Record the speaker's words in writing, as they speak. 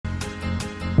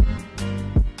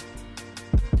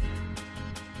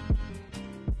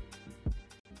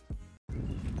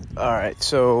All right,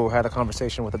 so had a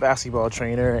conversation with a basketball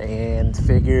trainer and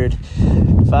figured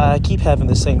if I keep having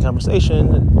the same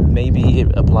conversation, maybe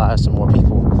it applies to more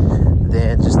people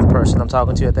than just the person I'm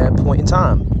talking to at that point in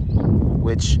time,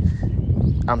 which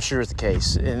I'm sure is the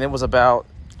case. And it was about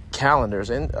calendars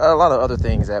and a lot of other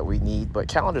things that we need, but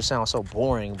calendars sound so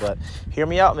boring. But hear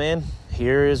me out, man.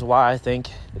 Here is why I think,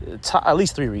 at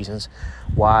least 3 reasons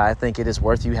why I think it is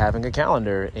worth you having a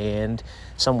calendar, and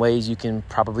some ways you can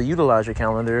probably utilize your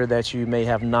calendar that you may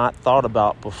have not thought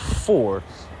about before.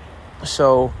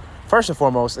 So first and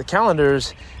foremost, the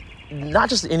calendars, not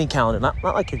just any calendar, not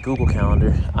like your Google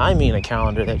calendar. I mean a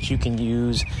calendar that you can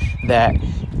use that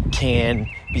can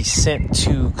be sent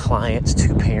to clients,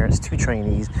 to parents, to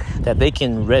trainees, that they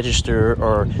can register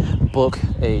or book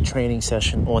a training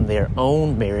session on their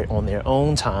own merit, on their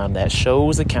own time, that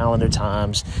shows the calendar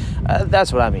times.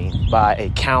 That's what I mean by a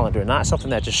calendar, not something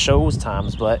that just shows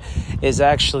times, but is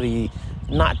actually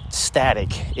not static.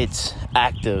 It's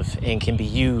active and can be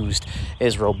used,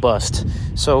 is robust.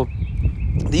 So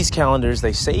these calendars,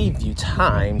 they save you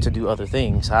time to do other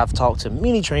things. I've talked to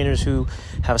many trainers who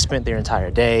have spent their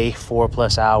entire day,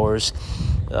 4+ hours,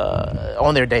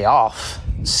 on their day off,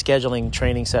 scheduling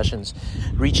training sessions,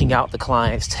 reaching out to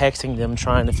clients, texting them,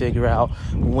 trying to figure out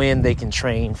when they can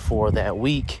train for that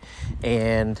week.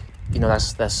 And,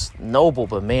 that's noble,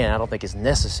 but man, I don't think it's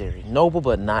necessary. Noble,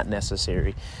 but not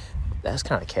necessary. That's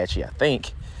kind of catchy, I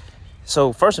think.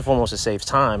 So first and foremost, it saves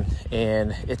time,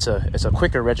 and it's a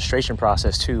quicker registration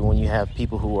process too. When you have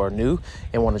people who are new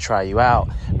and want to try you out,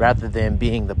 rather than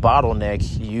being the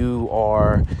bottleneck, you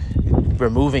are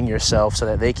removing yourself so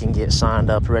that they can get signed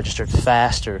up, registered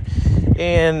faster.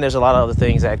 And there's a lot of other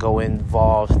things that are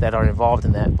involved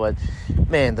in that. But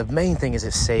man, the main thing is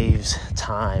it saves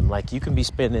time. Like, you can be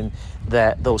spending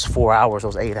those 4 hours,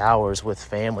 those 8 hours with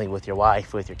family, with your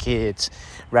wife, with your kids,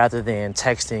 rather than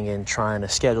texting and trying to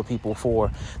schedule people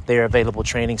for their available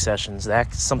training sessions.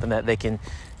 That's something that they can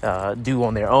do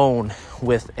on their own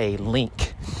with a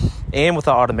link, and with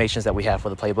the automations that we have for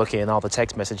the playbook and all the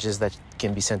text messages that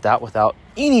can be sent out without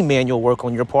any manual work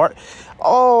on your part,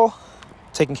 all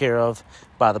taken care of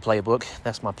by the playbook.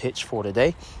 That's my pitch for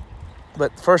today.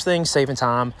 But first thing, saving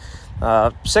time.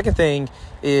 Second thing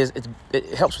is it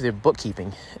helps with your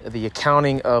bookkeeping, the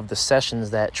accounting of the sessions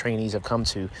that trainees have come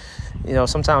to.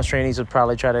 Sometimes trainees would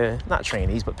probably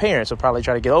parents would probably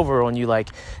try to get over on you like,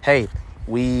 hey,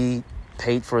 we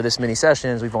paid for this many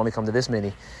sessions, we've only come to this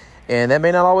many. And that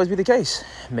may not always be the case.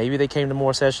 Maybe they came to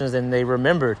more sessions than they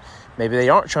remembered. Maybe they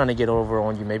aren't trying to get over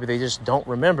on you. Maybe they just don't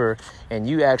remember. And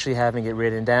you actually having it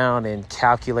written down and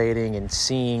calculating and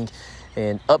seeing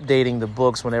and updating the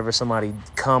books whenever somebody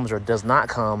comes or does not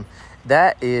come,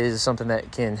 that is something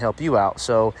that can help you out.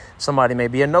 So somebody may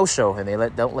be a no-show and they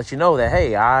don't let you know that,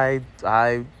 hey,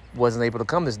 I wasn't able to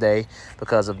come this day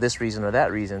because of this reason or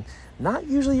that reason. Not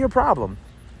usually your problem,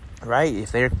 right?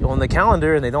 If they're on the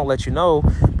calendar and they don't let you know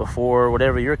before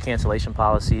whatever your cancellation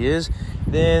policy is,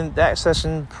 then that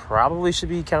session probably should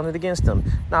be counted against them.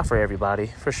 Not for everybody,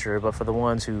 for sure, but for the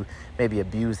ones who maybe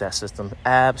abuse that system,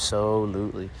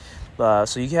 absolutely.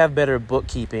 So you can have better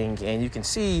bookkeeping, and you can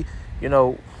see,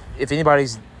 if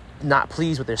anybody's not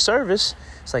pleased with their service,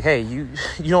 it's like, hey, you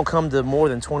don't come to more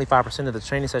than 25% of the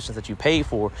training sessions that you paid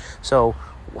for. So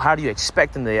how do you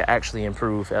expect them to actually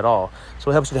improve at all?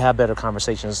 So it helps you to have better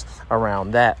conversations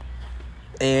around that.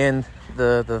 And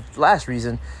the last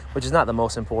reason, which is not the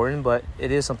most important, but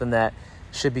it is something that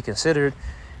should be considered,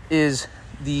 is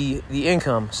the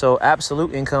income. So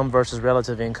absolute income versus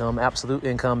relative income. Absolute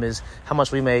income is how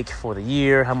much we make for the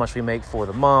year, how much we make for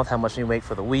the month, how much we make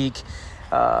for the week.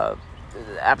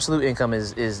 Absolute income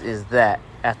is that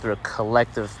after a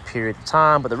collective period of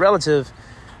time. But the relative,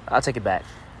 I'll take it back.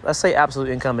 Let's say absolute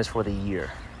income is for the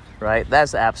year, right?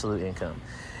 That's the absolute income.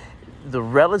 The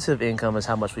relative income is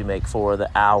how much we make for the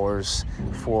hours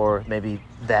for maybe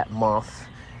that month,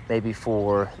 maybe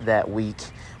for that week.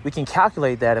 We can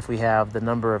calculate that if we have the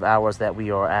number of hours that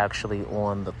we are actually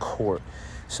on the court.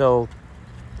 So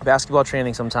basketball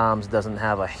training sometimes doesn't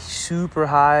have a super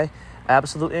high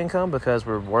absolute income because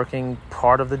we're working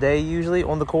part of the day usually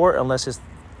on the court, unless it's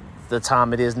the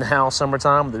time it is now,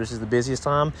 summertime. This is the busiest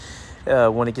time.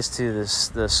 When it gets to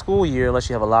the school year, unless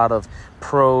you have a lot of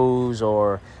pros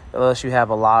or unless you have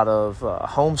a lot of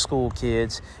homeschool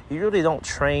kids, you really don't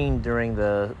train during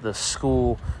the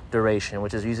school duration,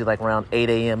 which is usually like around 8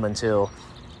 a.m. until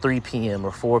 3 p.m.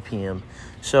 or 4 p.m.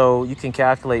 So you can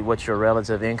calculate what your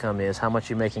relative income is, how much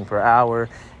you're making per hour,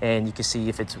 and you can see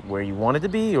if it's where you want it to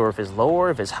be or if it's lower,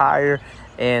 if it's higher,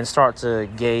 and start to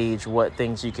gauge what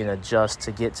things you can adjust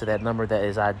to get to that number that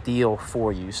is ideal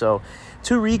for you. So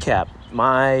to recap,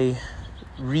 my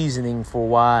reasoning for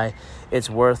why it's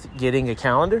worth getting a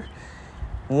calendar.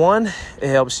 One, it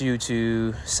helps you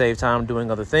to save time doing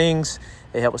other things.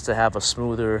 It helps to have a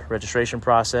smoother registration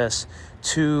process.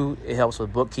 Two, it helps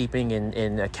with bookkeeping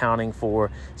and accounting for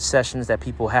sessions that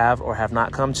people have or have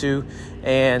not come to.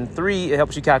 And three, it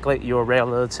helps you calculate your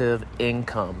relative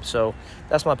income. So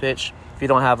that's my pitch. If you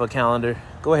don't have a calendar,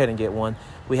 go ahead and get one.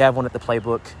 We have one at the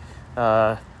Playbook.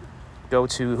 Go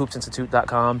to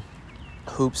hoopsinstitute.com,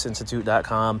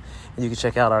 and you can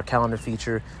check out our calendar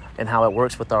feature and how it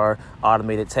works with our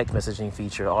automated text messaging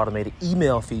feature, automated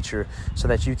email feature, so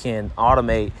that you can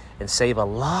automate and save a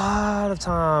lot of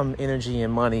time, energy,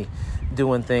 and money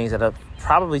doing things that are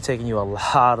probably taking you a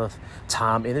lot of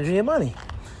time, energy, and money.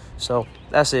 So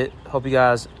that's it. Hope you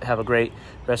guys have a great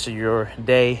rest of your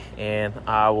day, and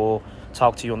I will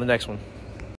talk to you on the next one.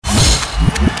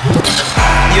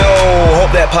 Yo,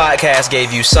 hope that podcast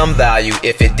gave you some value.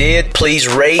 If it did, please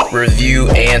rate, review,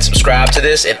 and subscribe to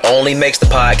this. It only makes the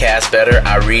podcast better.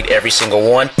 I read every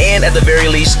single one. And at the very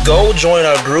least, go join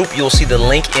our group. You'll see the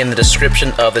link in the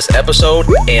description of this episode,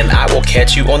 and I will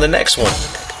catch you on the next one.